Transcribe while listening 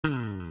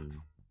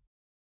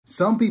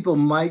Some people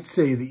might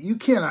say that you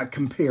cannot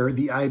compare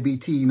the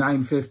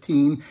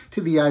iBT915 to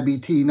the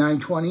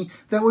iBT920.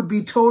 That would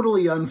be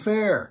totally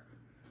unfair.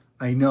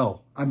 I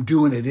know, I'm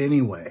doing it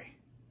anyway.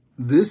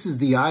 This is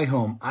the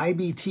iHome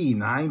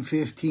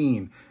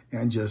iBT915,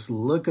 and just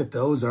look at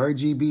those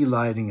RGB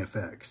lighting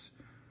effects.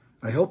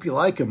 I hope you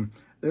like them.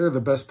 They're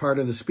the best part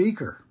of the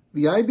speaker.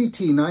 The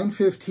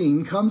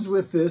iBT915 comes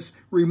with this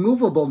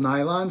removable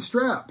nylon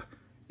strap.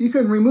 You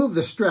can remove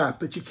the strap,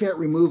 but you can't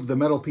remove the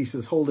metal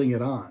pieces holding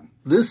it on.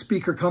 This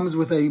speaker comes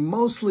with a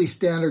mostly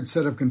standard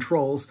set of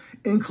controls,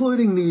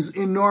 including these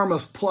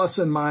enormous plus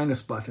and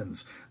minus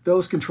buttons.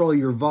 Those control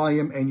your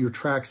volume and your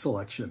track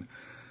selection.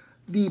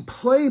 The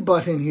play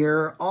button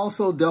here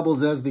also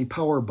doubles as the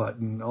power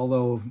button,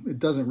 although it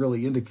doesn't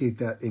really indicate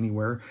that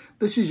anywhere.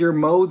 This is your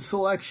mode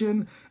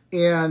selection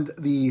and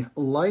the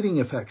lighting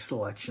effects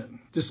selection.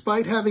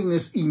 Despite having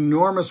this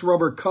enormous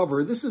rubber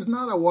cover, this is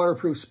not a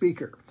waterproof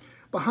speaker.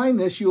 Behind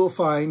this, you will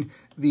find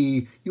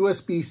the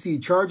USB-C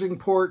charging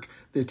port,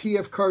 the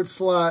TF card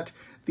slot,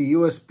 the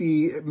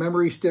USB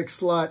memory stick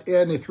slot,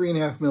 and a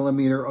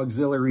 3.5mm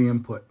auxiliary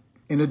input.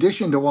 In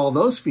addition to all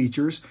those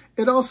features,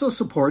 it also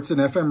supports an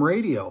FM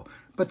radio,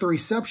 but the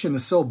reception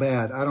is so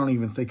bad, I don't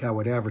even think I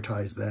would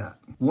advertise that.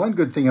 One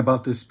good thing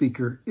about this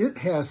speaker, it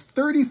has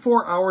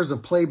 34 hours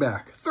of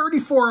playback.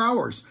 34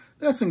 hours!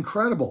 That's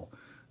incredible.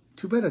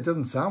 Too bad it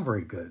doesn't sound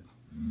very good.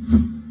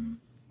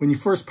 When you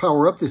first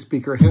power up this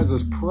speaker, it has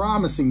this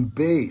promising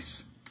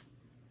bass.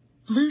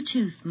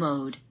 Bluetooth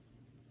mode.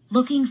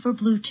 Looking for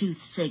Bluetooth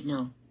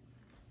signal.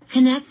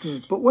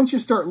 Connected. But once you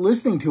start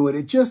listening to it,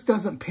 it just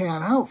doesn't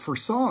pan out for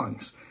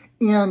songs.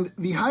 And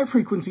the high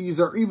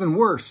frequencies are even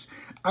worse.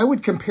 I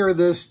would compare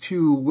this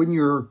to when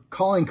you're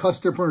calling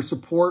customer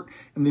support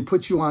and they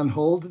put you on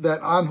hold,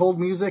 that on-hold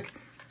music.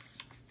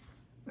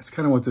 That's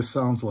kind of what this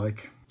sounds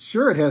like.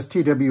 Sure, it has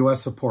TWS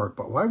support,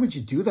 but why would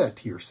you do that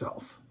to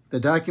yourself? The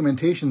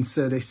documentation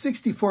said a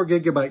 64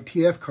 gigabyte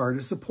TF card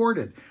is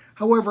supported.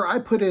 However, I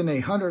put in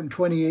a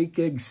 128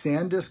 gig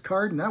SanDisk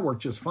card and that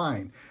worked just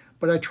fine.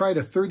 But I tried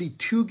a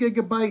 32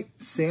 gigabyte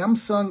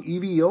Samsung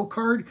EVO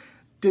card,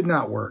 did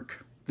not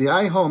work. The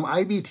iHome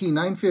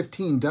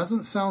iBT915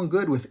 doesn't sound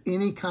good with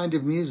any kind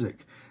of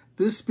music.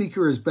 This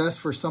speaker is best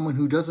for someone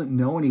who doesn't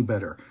know any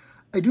better.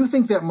 I do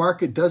think that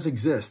market does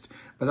exist,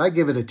 but I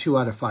give it a 2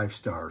 out of 5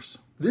 stars.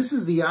 This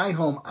is the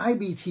iHome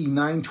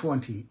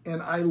iBT920,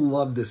 and I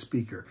love this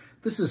speaker.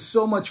 This is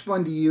so much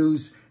fun to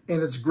use,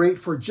 and it's great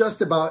for just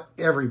about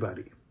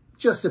everybody.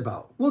 Just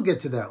about. We'll get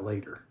to that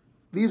later.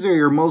 These are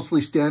your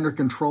mostly standard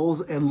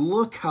controls, and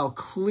look how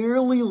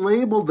clearly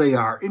labeled they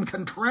are in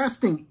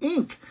contrasting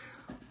ink.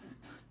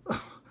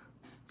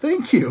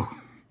 Thank you.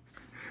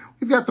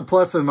 We've got the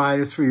plus and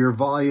minus for your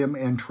volume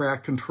and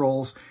track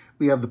controls.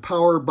 We have the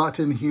power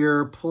button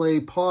here, play,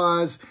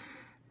 pause,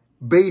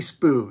 bass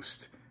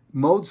boost,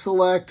 mode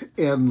select,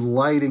 and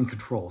lighting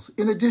controls.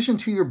 In addition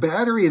to your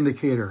battery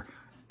indicator.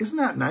 Isn't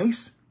that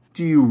nice?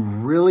 Do you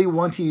really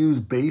want to use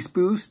bass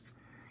boost?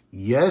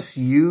 Yes,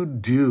 you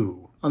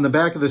do. On the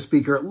back of the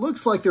speaker, it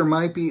looks like there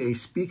might be a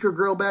speaker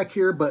grill back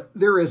here, but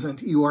there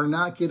isn't. You are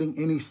not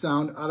getting any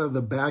sound out of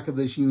the back of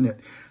this unit.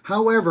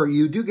 However,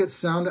 you do get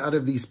sound out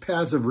of these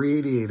passive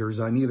radiators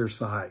on either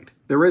side.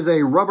 There is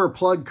a rubber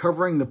plug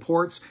covering the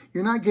ports.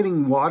 You're not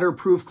getting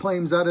waterproof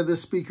claims out of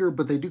this speaker,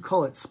 but they do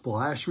call it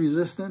splash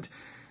resistant.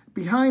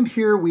 Behind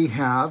here, we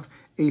have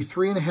a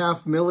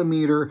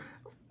 3.5mm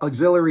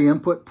auxiliary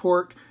input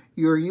port,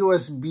 your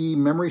USB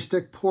memory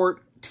stick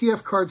port,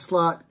 TF card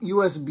slot,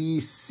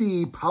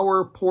 USB-C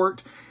power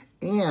port,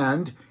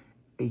 and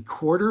a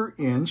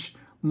 1/4-inch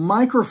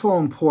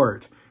microphone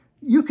port.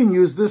 You can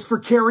use this for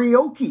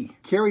karaoke.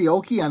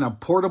 Karaoke on a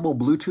portable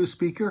Bluetooth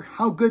speaker?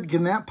 How good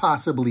can that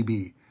possibly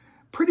be?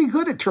 Pretty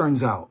good, it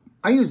turns out.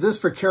 I use this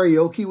for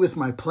karaoke with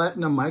my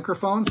Platinum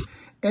microphones,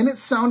 and it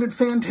sounded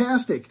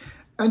fantastic.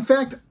 In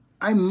fact,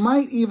 I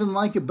might even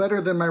like it better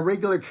than my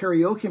regular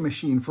karaoke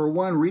machine for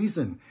one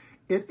reason.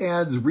 It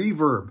adds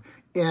reverb,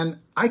 and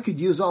I could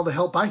use all the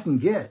help I can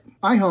get.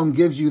 iHome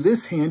gives you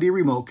this handy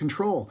remote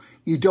control.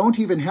 You don't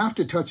even have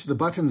to touch the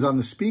buttons on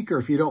the speaker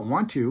if you don't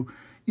want to.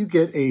 You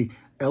get a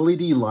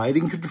LED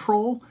lighting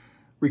control,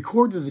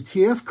 record to the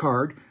TF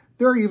card.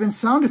 There are even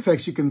sound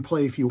effects you can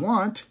play if you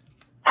want.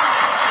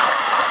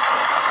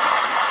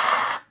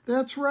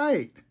 That's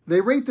right.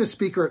 They rate this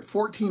speaker at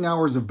 14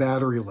 hours of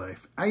battery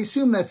life. I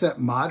assume that's at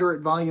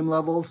moderate volume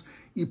levels.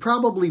 You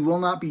probably will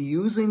not be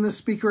using this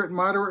speaker at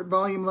moderate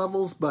volume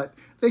levels, but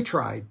they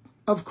tried.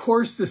 Of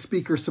course, the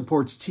speaker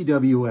supports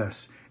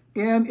TWS.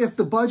 And if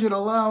the budget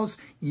allows,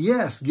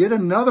 yes, get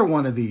another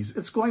one of these.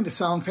 It's going to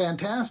sound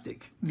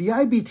fantastic. The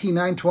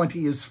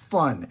iBT920 is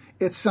fun.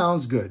 It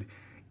sounds good.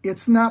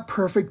 It's not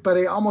perfect, but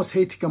I almost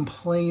hate to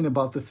complain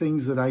about the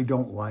things that I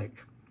don't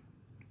like.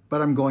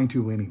 But I'm going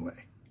to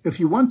anyway. If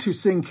you want to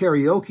sing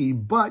karaoke,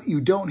 but you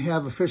don't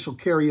have official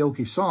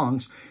karaoke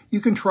songs,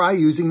 you can try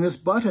using this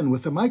button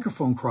with the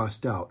microphone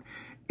crossed out.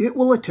 It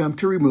will attempt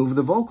to remove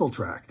the vocal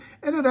track,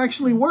 and it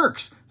actually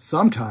works.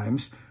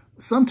 Sometimes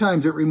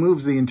it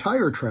removes the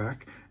entire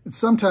track, and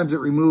sometimes it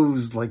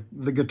removes like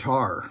the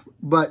guitar.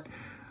 But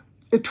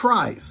It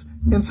tries,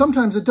 and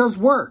sometimes it does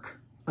work.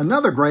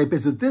 Another gripe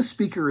is that this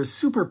speaker is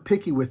super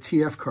picky with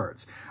TF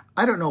cards.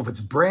 I don't know if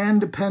it's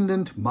brand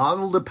dependent,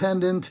 model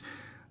dependent,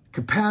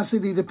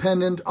 capacity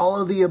dependent,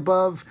 all of the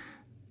above.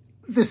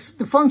 The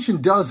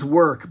function does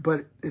work,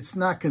 but it's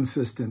not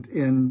consistent,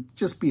 and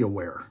just be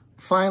aware.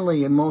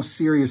 Finally, and most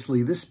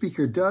seriously, this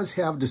speaker does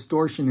have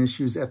distortion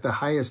issues at the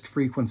highest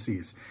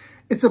frequencies.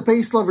 It's a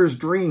bass lover's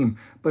dream,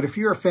 but if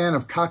you're a fan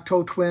of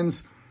Cocteau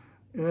Twins,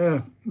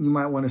 you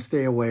might want to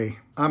stay away.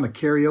 I'm a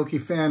karaoke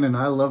fan and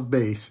I love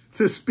bass.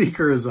 This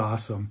speaker is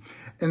awesome.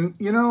 And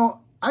you know,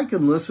 I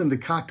can listen to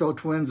Cocteau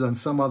Twins on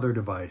some other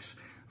device.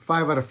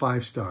 5 out of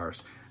 5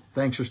 stars.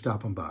 Thanks for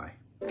stopping by.